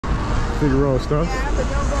Figueroa stuff.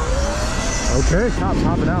 Okay, cops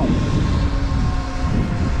hopping out.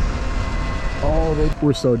 Oh,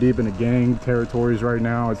 we're so deep into gang territories right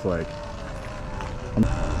now. It's like,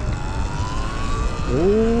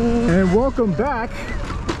 and welcome back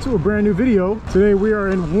to a brand new video. Today we are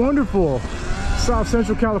in wonderful South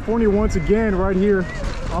Central California once again, right here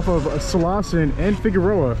off of Surron and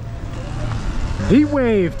Figueroa. Heat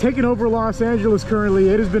wave taking over Los Angeles currently.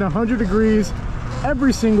 It has been 100 degrees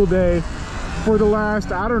every single day for the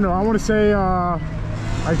last, I don't know, I want to say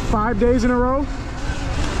like 5 days in a row.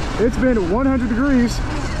 It's been 100 degrees.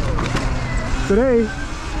 Today,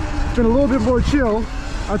 it's been a little bit more chill.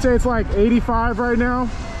 I'd say it's like 85 right now.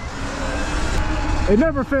 It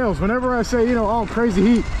never fails. Whenever I say, you know, oh, crazy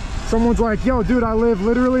heat, someone's like, yo, dude, I live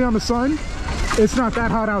literally on the sun. It's not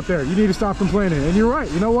that hot out there. You need to stop complaining. And you're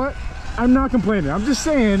right. You know what? I'm not complaining. I'm just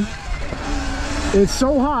saying it's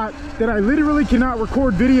so hot that I literally cannot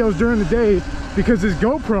record videos during the day because this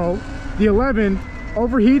GoPro, the 11,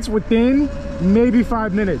 overheats within maybe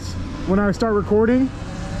 5 minutes when I start recording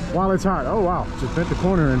while it's hot. Oh wow, just bent the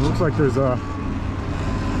corner and looks like there's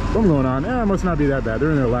something going on. It must not be that bad.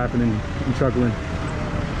 They're in there laughing and chuckling.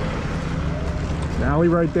 It's an alley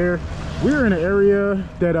right there. We're in an area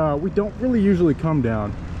that we don't really usually come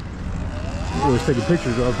down. We're always taking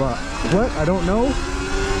pictures of what? I don't know.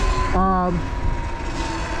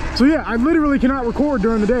 So yeah, I literally cannot record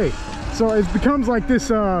during the day. So it becomes like this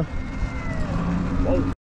whoa.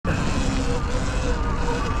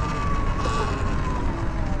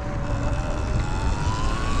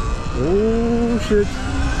 Oh shit.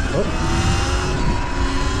 Oh.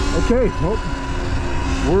 Okay, well,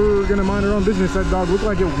 we're gonna mind our own business. That dog looked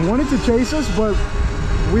like it wanted to chase us, but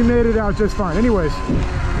we made it out just fine. Anyways,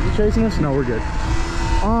 is he chasing us? No, we're good.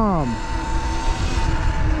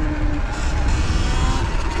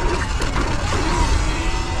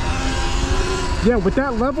 Yeah, with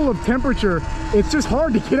that level of temperature, it's just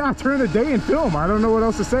hard to get out during the day and film. I don't know what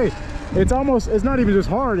else to say. It's not even just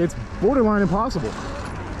hard, it's borderline impossible.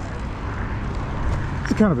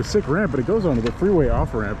 It's kind of a sick ramp, but it goes onto the freeway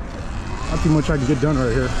off ramp. Not too much I can get done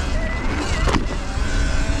right here.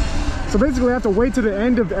 So basically I have to wait to the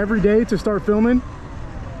end of every day to start filming.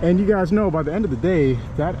 And you guys know by the end of the day,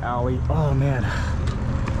 that alley, oh man.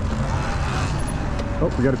 Oh,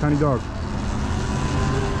 we got a tiny dog.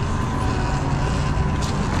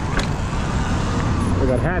 We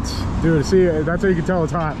got hats. Dude, see, that's how you can tell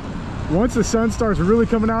it's hot. Once the sun starts really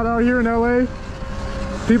coming out here in LA,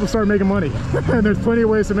 people start making money. And there's plenty of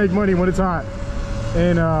ways to make money when it's hot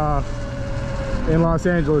in Los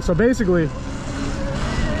Angeles. So basically,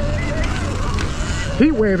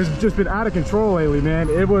 heat wave has just been out of control lately, man.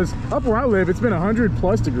 It was up where I live, it's been 100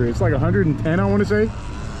 plus degrees. It's like 110, I want to say.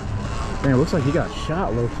 Man, it looks like he got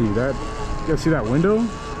shot low-key. You guys see that window?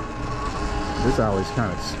 This alley's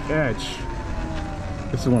kind of sketch.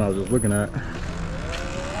 This is one I was just looking at.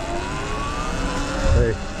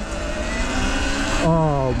 Hey.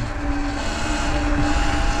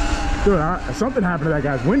 Dude, something happened to that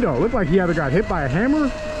guy's window. It looked like he either got hit by a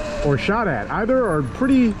hammer or shot at. Either are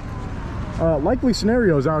pretty likely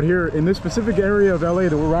scenarios out here in this specific area of LA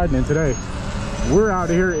that we're riding in today. We're out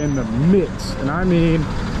here in the mix, and I mean,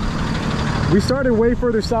 we started way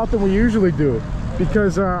further south than we usually do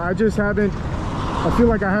because I feel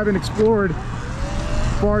like I haven't explored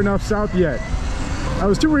far enough south yet.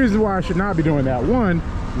 There's two reasons why I should not be doing that. One,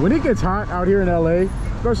 when it gets hot out here in LA,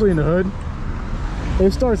 especially in the hood,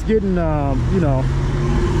 it starts getting you know,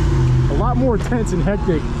 a lot more tense and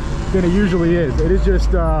hectic than it usually is. It is just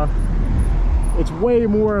it's way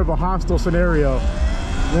more of a hostile scenario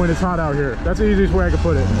when it's hot out here. That's the easiest way I can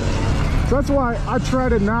put it. So that's why I try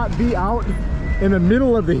to not be out in the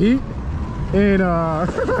middle of the heat in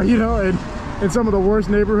you know, in some of the worst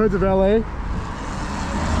neighborhoods of LA.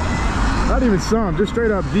 Not even some, just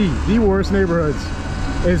straight up the worst neighborhoods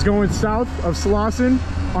is going south of Surron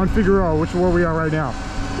on Figueroa, which is where we are right now.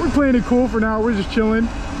 We're playing it cool for now, we're just chilling.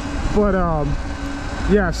 But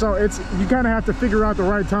yeah, so you kind of have to figure out the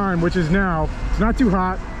right time, which is now. It's not too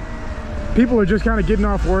hot. People are just kind of getting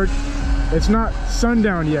off work. It's not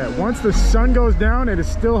sundown yet. Once the sun goes down and it's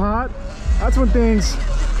still hot, that's when things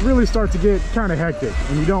really start to get kind of hectic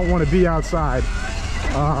and you don't want to be outside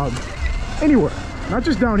anywhere, not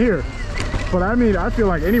just down here. But I mean, I feel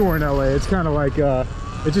like anywhere in LA, it's kind of like,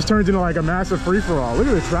 it just turns into like a massive free-for-all. Look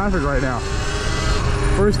at the traffic right now.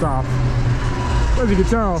 First off, as you can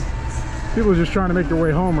tell, people are just trying to make their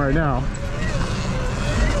way home right now.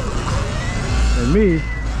 And me,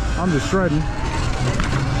 I'm just shredding.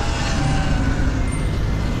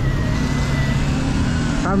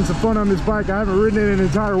 Having some fun on this bike. I haven't ridden it in an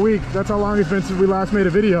entire week. That's how long it's been since we last made a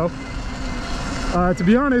video. To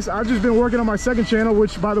be honest, I've just been working on my second channel,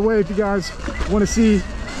 which, by the way, if you guys want to see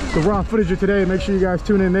the raw footage of today, make sure you guys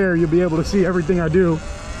tune in there. You'll be able to see everything I do.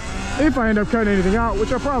 If I end up cutting anything out,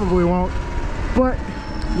 which I probably won't. But,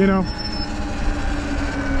 you know,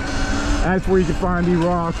 that's where you can find the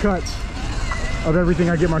raw cuts of everything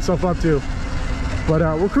I get myself up to. But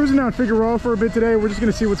we're cruising down Figueroa for a bit today. We're just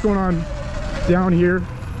going to see what's going on down here.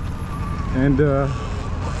 And there's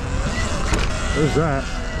that.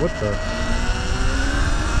 What the?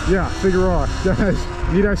 Yeah, Figueroa. Guys,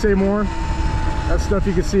 need I say more? That's stuff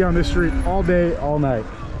you can see on this street all day, all night.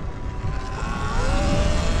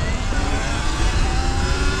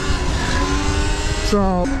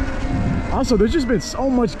 So, also, there's just been so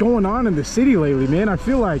much going on in the city lately, man. I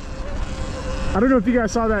feel like, I don't know if you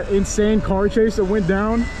guys saw that insane car chase that went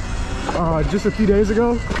down just a few days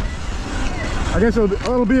ago. I guess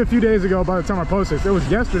it'll be a few days ago by the time I post this. It was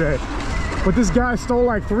yesterday. But this guy stole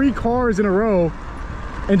like 3 cars in a row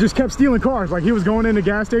and just kept stealing cars. Like, he was going into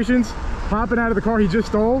gas stations, hopping out of the car he just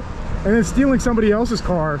stole, and then stealing somebody else's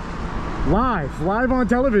car live on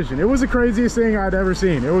television. It was the craziest thing I'd ever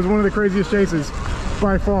seen. It was one of the craziest chases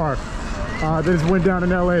by far that has went down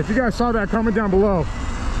in LA. If you guys saw that, comment down below.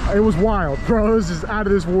 It was wild, bro. It was just out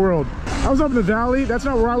of this world. I was up in the valley. That's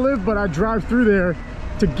not where I live, but I drive through there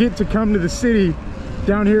to come to the city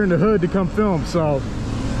down here in the hood to come film. So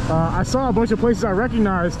I saw a bunch of places I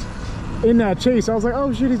recognized in that chase. I was like,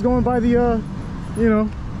 oh shit, he's going by the you know,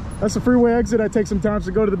 that's the freeway exit I take sometimes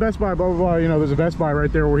to go to the Best Buy, blah blah blah. You know, there's a Best Buy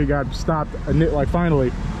right there where he got stopped, like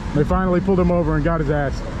finally they finally pulled him over and got his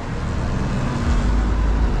ass.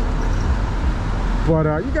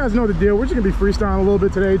 But you guys know the deal. We're just gonna be freestyling a little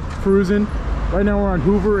bit today, cruising. Right now we're on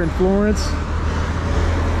Hoover and Florence.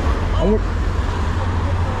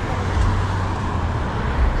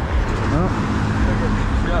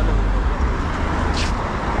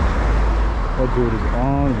 That dude is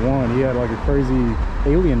on one. He had like a crazy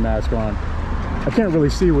alien mask on. I can't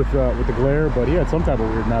really see with the glare, but he had some type of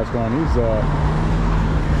weird mask on. He's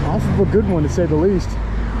off of a good one, to say the least.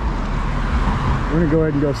 We're gonna go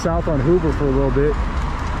ahead and go south on Hoover for a little bit.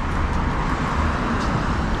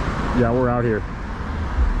 Yeah, we're out here.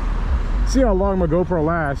 See how long my GoPro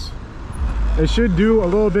lasts. It should do a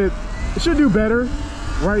little bit, it should do better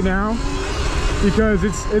right now because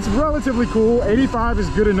it's relatively cool. 85 is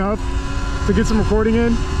good enough to get some recording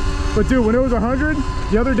in. But dude, when it was 100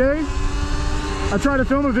 the other day, I tried to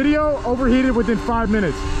film a video, overheated within 5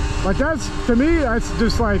 minutes. Like, that's, to me, that's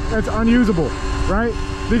just like, that's unusable, right?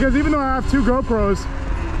 Because even though I have 2 GoPros,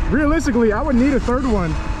 realistically, I would need a third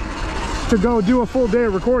one to go do a full day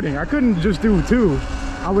of recording. I couldn't just do 2.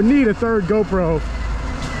 I would need a third GoPro.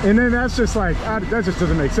 And then that's just like, that just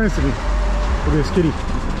doesn't make sense to me. Look at this kitty.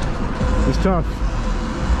 He's tough.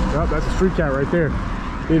 Well, that's a street cat right there.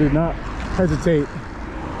 He did not hesitate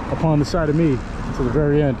upon the side of me until the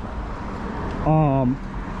very end.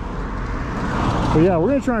 But yeah, we're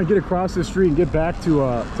gonna try and get across this street and get back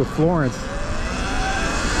to Florence.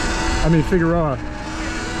 I mean Figueroa.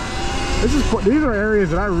 These are areas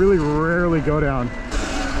that I really rarely go down.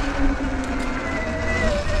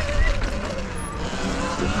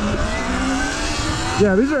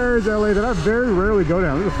 Yeah, these are areas of LA that I very rarely go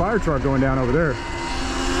down. There's a fire truck going down over there.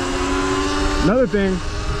 Another thing,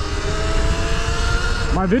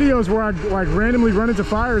 my videos where I like randomly run into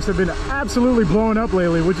fires have been absolutely blowing up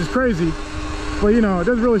lately, which is crazy. But you know, it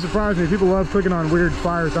doesn't really surprise me. People love clicking on weird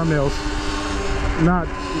fire thumbnails. Not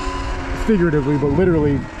figuratively, but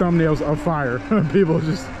literally thumbnails of fire. People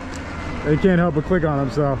just, they can't help but click on them.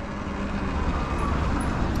 So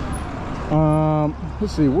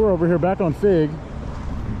let's see, we're over here back on Fig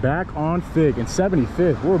and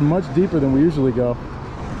 75th. We're much deeper than we usually go,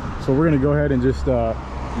 so we're gonna go ahead and just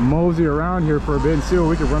mosey around here for a bit and see what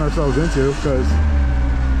we can run ourselves into, because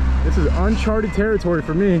this is uncharted territory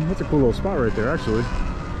for me. That's a cool little spot right there, actually.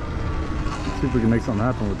 Let's see if we can make something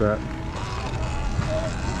happen with that.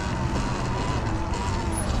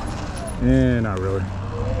 And not really.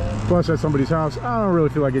 Plus, at somebody's house. I don't really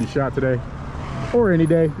feel like getting shot today, or any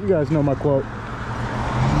day. You guys know my quote.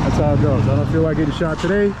 That's how it goes. I don't feel like getting shot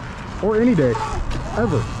today or any day,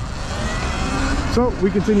 ever. So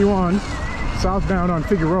we continue on southbound on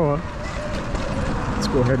Figueroa. Let's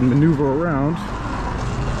go ahead and maneuver around.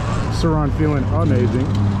 Surron feeling amazing.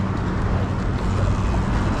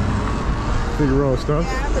 Figueroa stuff.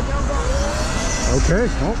 Okay,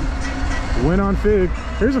 well, went on Fig.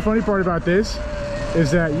 Here's the funny part about this,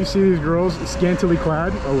 is that you see these girls scantily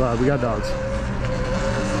clad. Oh, we got dogs.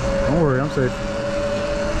 Don't worry, I'm safe.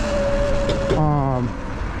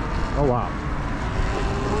 Oh wow.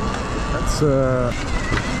 That's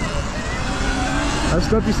That's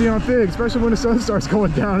stuff you see on Fig, especially when the sun starts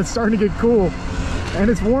going down. It's starting to get cool, and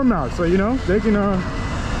it's warm out, so you know they can.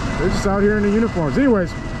 They're just out here in the uniforms.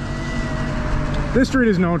 Anyways, this street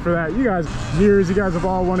is known for that. You guys have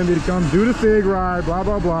all wanted me to come do the Fig ride, blah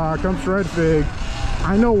blah blah. Come shred Fig.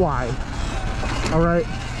 I know why. All right.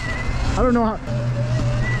 I don't know how.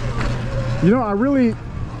 You know, I really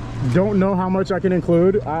don't know how much I can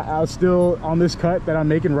include. I'll still on this cut that I'm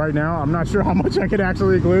making right now. I'm not sure how much I can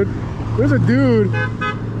actually include. There's a dude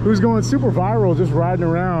who's going super viral just riding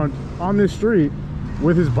around on this street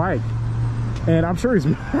with his bike, and I'm sure he's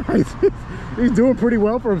doing pretty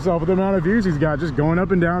well for himself with the amount of views he's got just going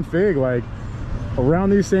up and down Fig, like around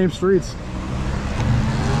these same streets.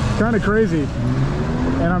 Kind of crazy,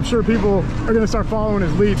 and I'm sure people are gonna start following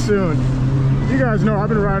his lead soon. You guys know I've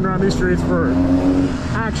been riding around these streets for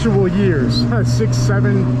actual years. 6,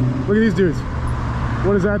 7. Look at these dudes.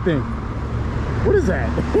 What is that thing? What is that?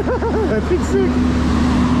 That thing's sick.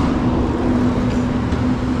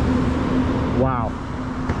 Wow.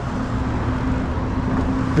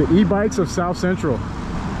 The e-bikes of South Central.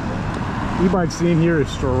 E-bike scene here is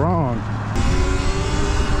strong.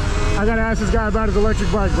 I gotta ask this guy about his electric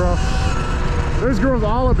bike, bro. There's girls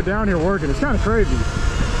all up and down here working. It's kind of crazy.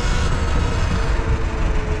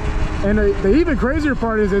 And the even crazier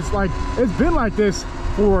part is it's been like this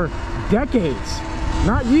for decades.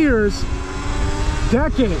 Not years,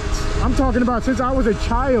 decades. I'm talking about since I was a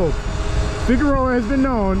child. Figueroa has been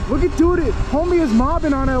known. Look at dude, homie is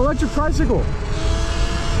mobbing on an electric tricycle.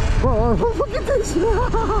 Bro, look at this.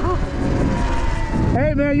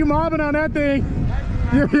 Hey man, you mobbing on that thing.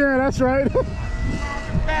 Yeah, that's right.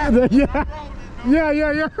 Yeah.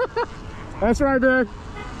 That's right, man.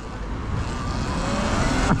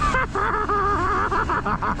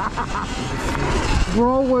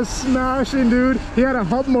 Bro was smashing, dude. He had a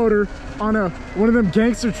hub motor on one of them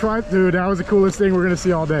gangster dude, that was the coolest thing we're gonna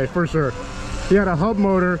see all day for sure. He had a hub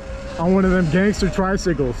motor on one of them gangster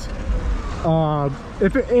tricycles.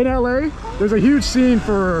 In LA, there's a huge scene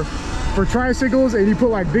for tricycles, and you put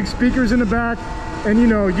like big speakers in the back, and you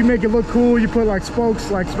know, you make it look cool. You put like spokes,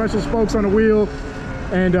 like special spokes on the wheel,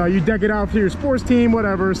 and you deck it out for your sports team,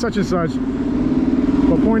 whatever, such and such.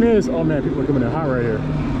 But point is, oh man, people are coming in hot right here.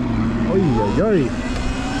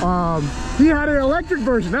 He had an electric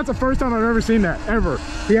version. That's the first time I've ever seen that, ever.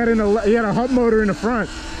 He had a hub motor in the front,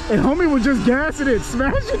 and homie was just gassing it,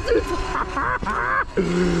 smashing it.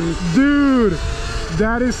 Dude,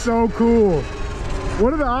 that is so cool.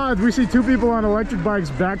 What are the odds we see two people on electric bikes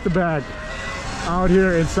back to back out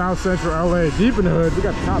here in South Central LA, deep in the hood? We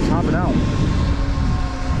got the cops hopping out.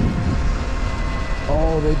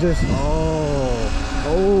 Oh, they just,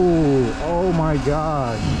 oh my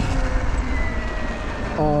gosh.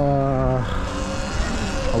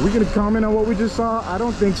 Are we gonna comment on what we just saw? I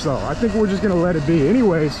don't think so. I think we're just gonna let it be.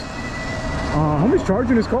 Anyways, homie's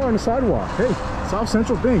charging his car on the sidewalk. Hey, South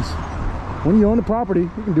Central things. When you own the property,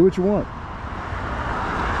 you can do what you want.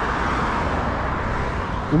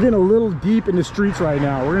 We're getting a little deep in the streets right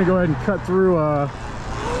now. We're gonna go ahead and cut through, I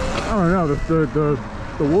don't know, the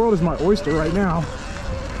world is my oyster right now.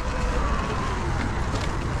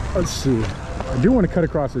 Let's see. I do want to cut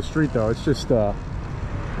across the street though. It's just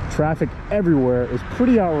traffic everywhere is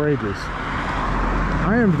pretty outrageous.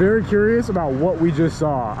 I am very curious about what we just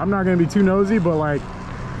saw. I'm not going to be too nosy, but like,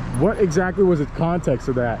 what exactly was the context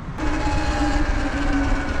of that?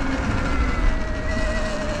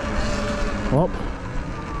 Well,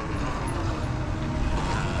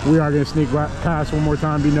 we are going to sneak past one more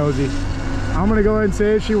time, be nosy. I'm going to go ahead and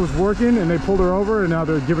say she was working and they pulled her over, and now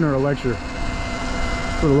they're giving her a lecture.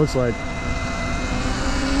 That's what it looks like.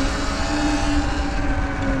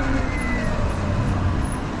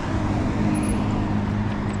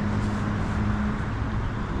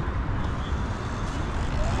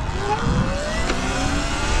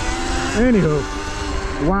 Anywho,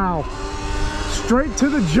 wow, straight to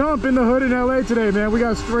the jump in the hood in LA today, man. We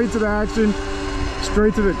got straight to the action,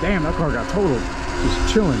 straight to the, damn, that car got totaled,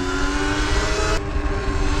 just chilling.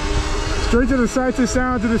 Straight to the sights and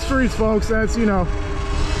sounds of the streets, folks. That's, you know,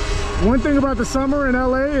 one thing about the summer in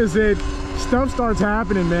LA is that stuff starts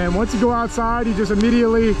happening, man. Once you go outside, you just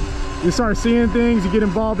immediately, you start seeing things, you get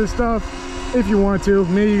involved in stuff if you want to.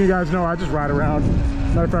 Me, you guys know, I just ride around.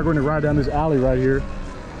 Matter of fact, we're gonna ride down this alley right here.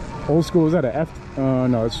 Old school, is that a F?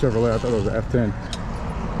 No, it's Chevrolet. I thought it was an F10.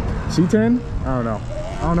 C10? I don't know.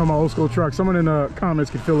 I don't know my old school truck. Someone in the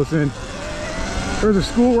comments could fill us in. There's a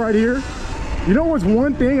school right here. You know what's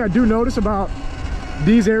one thing I do notice about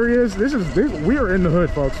these areas? We are in the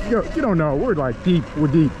hood, folks. You don't know. We're like deep. We're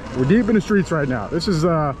deep in the streets right now. This is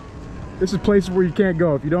places where you can't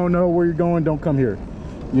go. If you don't know where you're going, don't come here.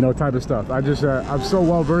 you know, type of stuff. I just, I'm so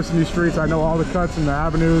well versed in these streets. I know all the cuts and the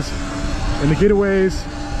avenues and the getaways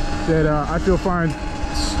that I feel fine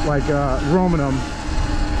like roaming them.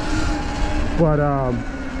 But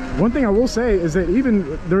one thing I will say is that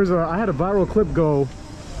even I had a viral clip go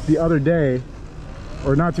the other day,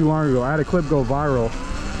 or not too long ago. I had a clip go viral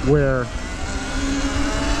where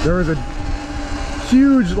there was a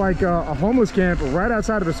huge like a homeless camp right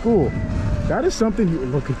outside of the school. That is something you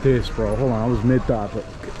look at this, bro. Hold on, I was mid-thought, but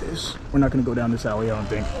look at this. We're not gonna go down this alley, I don't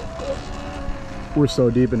think. We're so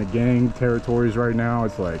deep into gang territories right now.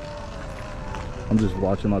 It's like I'm just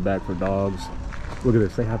watching my back for dogs. Look at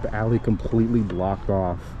this. They have the alley completely blocked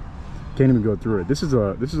off. Can't even go through it. This is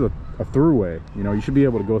a throughway. You know, you should be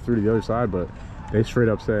able to go through to the other side, but they straight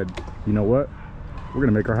up said, you know what? We're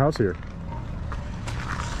gonna make our house here.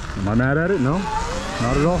 Am I mad at it? No,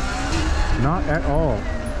 not at all. Not at all.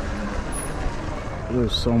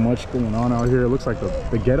 There's so much going on out here. It looks like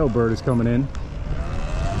the ghetto bird is coming in.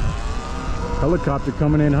 Helicopter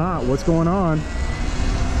coming in hot. What's going on?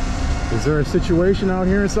 Is there a situation out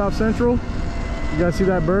here in South Central? You guys see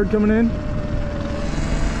that bird coming in?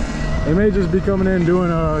 They may just be coming in doing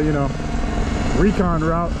a, you know, recon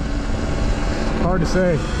route. Hard to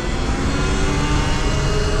say.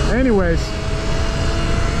 Anyways,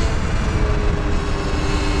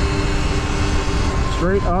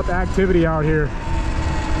 straight up activity out here.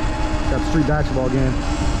 Got the street basketball game.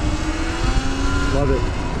 Love it.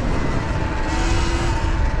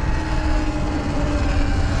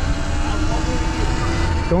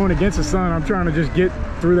 Going against the sun, I'm trying to just get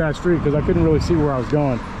through that street because I couldn't really see where I was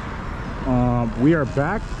going. We are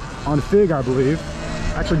back on Fig, I believe.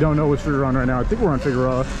 Actually don't know which street we're on right now. I think we're on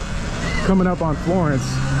Figueroa. Coming up on Florence.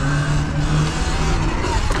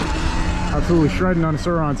 Absolutely shredding on the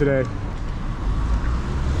Surron today.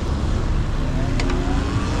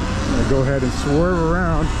 I'm gonna go ahead and swerve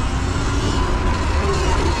around.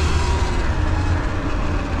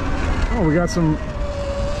 Oh, we got some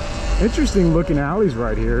interesting looking alleys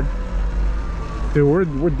right here.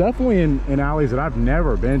 Dude, we're definitely in alleys that I've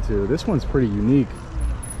never been to. This one's pretty unique.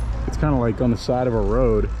 It's kind of like on the side of a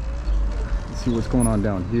road. Let's see what's going on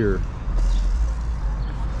down here.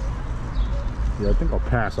 Yeah, I think I'll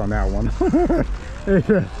pass on that one. I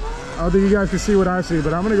don't think you guys can see what I see,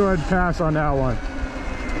 but I'm gonna go ahead and pass on that one.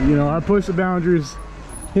 You know, I push the boundaries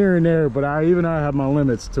here and there, but I have my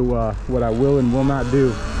limits to what I will and will not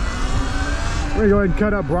do. We're gonna go ahead and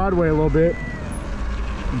cut up Broadway a little bit.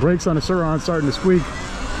 Brakes on the Surron starting to squeak.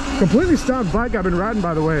 Completely stopped bike I've been riding,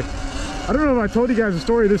 by the way. I don't know if I told you guys the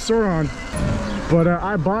story of this Surron, but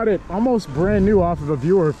I bought it almost brand new off of a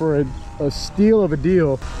viewer for a steal of a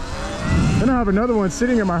deal. Then I have another one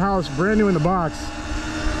sitting at my house, brand new in the box.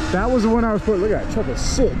 That was the one I was putting, look at that truck is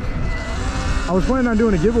sick. I was planning on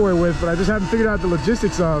doing a giveaway with, but I just haven't figured out the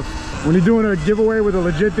logistics of when you're doing a giveaway with a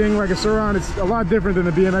legit thing like a Surron. It's a lot different than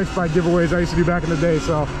the BMX bike giveaways I used to do back in the day,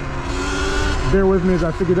 so bear with me as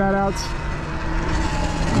I figure that out.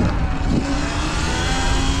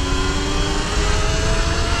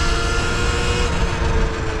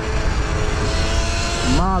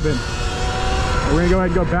 Mobbing. We're gonna go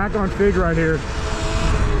ahead and go back on Fig right here.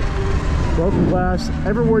 Broken glass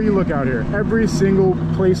everywhere you look out here. Every single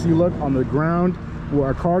place you look on the ground where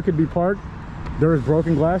a car could be parked, there is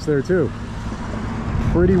broken glass there too.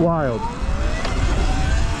 Pretty wild.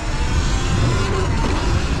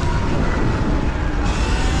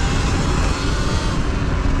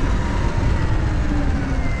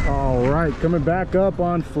 All right, coming back up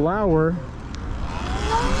on Flower.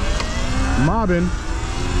 Mobbing.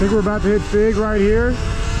 I think we're about to hit Fig right here.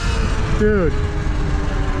 Dude,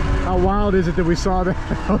 how wild is it that we saw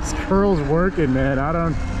those curls working, man? I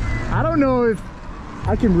don't know if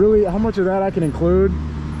I can really, how much of that I can include,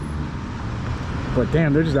 but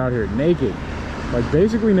damn, they're just out here naked, like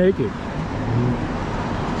basically naked.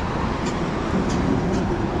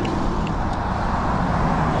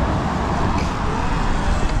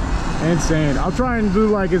 Insane. I'll try and do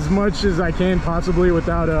like as much as I can possibly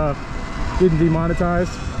without getting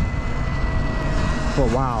demonetized. But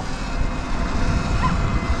wow,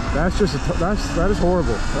 that's just that is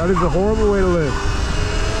horrible. That is a horrible way to live.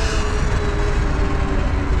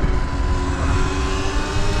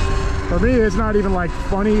 For me, it's not even like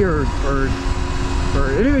funny or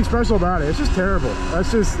anything special about it. It's just terrible.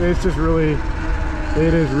 It's just really,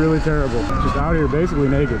 it is really terrible. Just out here basically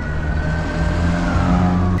naked.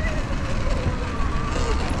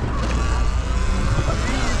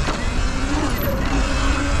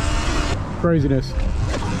 Craziness.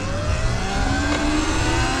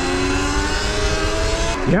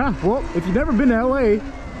 Yeah, well, if you've never been to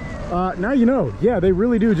LA, now you know. Yeah, they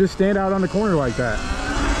really do just stand out on the corner like that.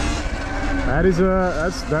 that is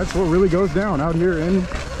that's what really goes down out here in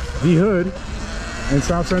the hood in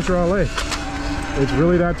South Central LA. It's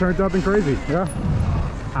really that turned up and crazy. Yeah,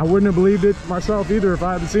 I wouldn't have believed it myself either if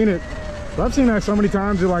I hadn't seen it. But I've seen that so many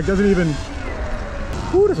times it like doesn't even.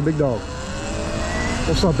 Ooh, that's a big dog.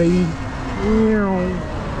 What's up, baby?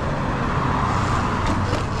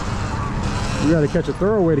 We gotta catch a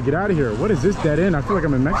thoroughway to get out of here. What is this dead end? I feel like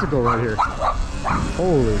I'm in Mexico right here.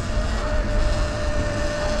 Holy.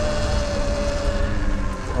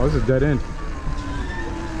 Oh, this is dead end.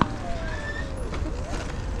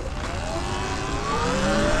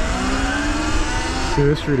 Dude,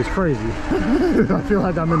 this street is crazy. I feel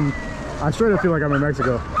like I straight up feel like I'm in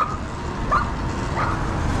Mexico.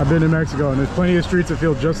 I've been in Mexico and there's plenty of streets that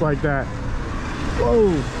feel just like that. Whoa.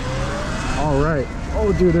 All right.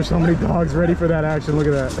 Oh, dude, there's so many dogs ready for that action. Look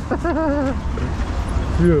at that.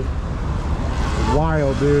 Dude.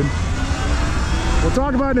 Wild, dude. We'll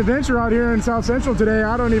talk about an adventure out here in South Central today.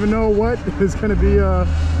 I don't even know what is going to be,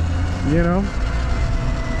 you know.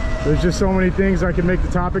 There's just so many things I can make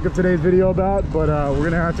the topic of today's video about, but we're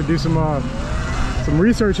going to have to do some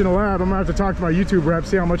research in the lab. I'm going to have to talk to my YouTube rep,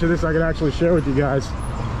 see how much of this I could actually share with you guys.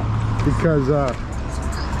 Because,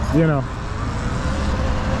 you know,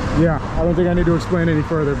 yeah, I don't think I need to explain any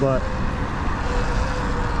further, but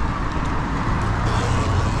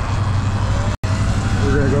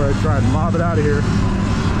we're gonna go ahead and try and mob it out of here.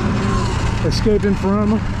 Escaping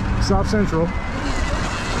from South Central,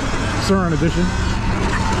 Surron edition.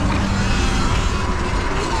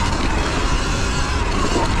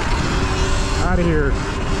 Out of here.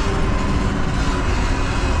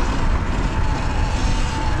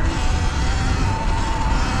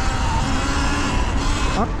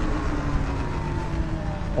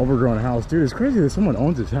 Overgrown house, dude. It's crazy that someone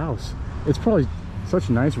owns this house. It's probably such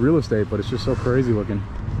nice real estate, but it's just so crazy looking.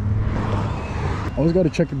 Always got to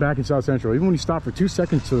check it back in South Central. Even when you stop for 2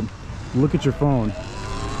 seconds to look at your phone,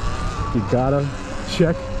 you gotta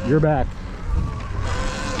check your back.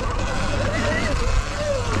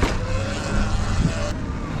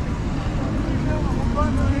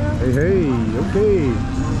 Hey, hey, okay.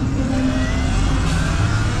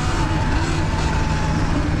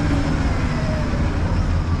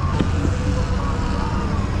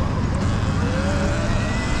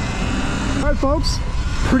 Folks,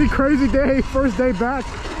 pretty crazy day. First day back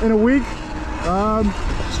in a week.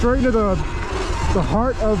 Straight into the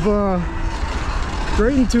heart of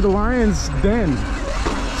straight into the lion's den,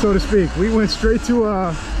 so to speak. We went straight to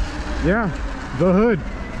yeah, the hood.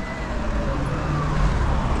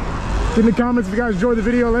 In the comments if you guys enjoyed the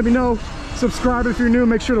video, let me know. Subscribe if you're new,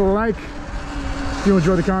 make sure to like if you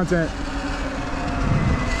enjoy the content.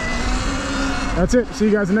 That's it. See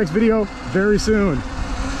you guys in the next video very soon.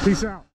 Peace out.